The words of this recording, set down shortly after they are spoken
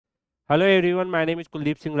Hello everyone, my name is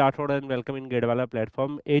Kuldeep Singh Rathod and welcome in GAIL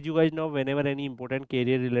platform. As you guys know, whenever any important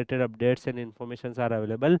career related updates and informations are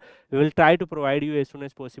available, we will try to provide you as soon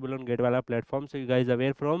as possible on GAIL platform, so you guys are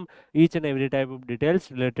aware from each and every type of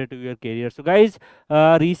details related to your career. So guys,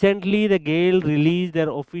 recently the GAIL released their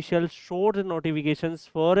official short notifications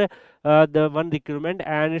for the one recruitment,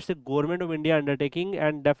 and it's a government of India undertaking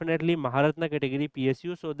and definitely Maharatna category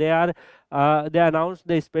PSU. So they announced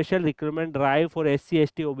the special recruitment drive for SC,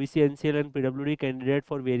 ST, OBC, NCL and PWD candidate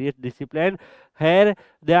for various discipline. Here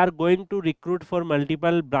they are going to recruit for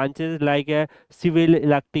multiple branches like civil,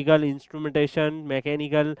 electrical, instrumentation,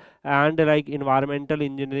 mechanical and like environmental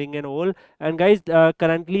engineering and all. And guys,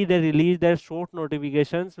 currently they release their short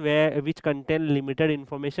notifications which contain limited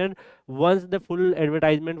information. Once the full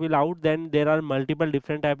advertisement will out, then there are multiple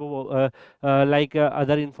different type of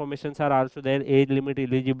other informations are also there: age limit,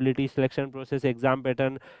 eligibility, selection process, exam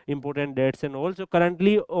pattern, important dates and all. So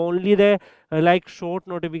currently only the short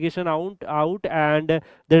notification out and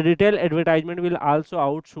the detailed advertisement will also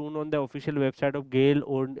out soon on the official website of GAIL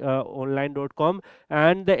on online.com,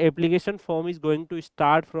 and the application form is going to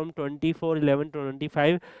start from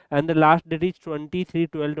 24/11/25 and the last date is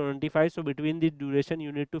 23/12/25. So between the duration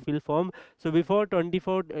you need to fill form. So before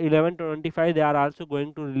 24/11/25 they are also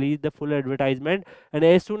going to release the full advertisement, and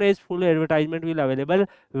as soon as full advertisement will available,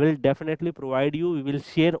 we will definitely provide you. We will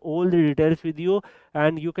share all the details with you,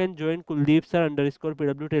 and you can join Kuldeep sir underscore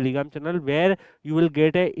PW Telegram channel, where you will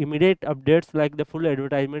get a immediate updates like the full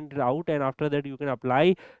advertisement is out, and after that you can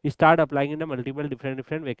start applying in the multiple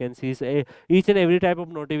different vacancies. Each and every type of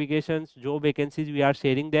notifications, job vacancies we are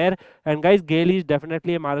sharing there. And guys, GAIL is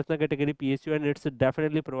definitely a Maharatna category PSU, and it's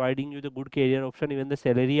definitely providing you the good career option. Even the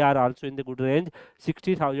salary are also in the good range,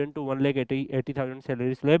 60,000 to 1,80,000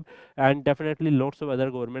 salary slab, and definitely lots of other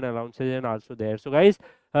government allowances and also there. So guys,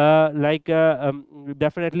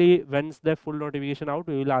 definitely once the full notification out,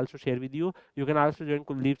 we will also share with you. You can also join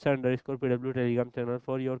Kuldeep sir underscore PW Telegram channel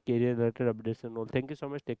for your career related updates and all. Thank you so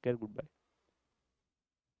much. Take care. Goodbye.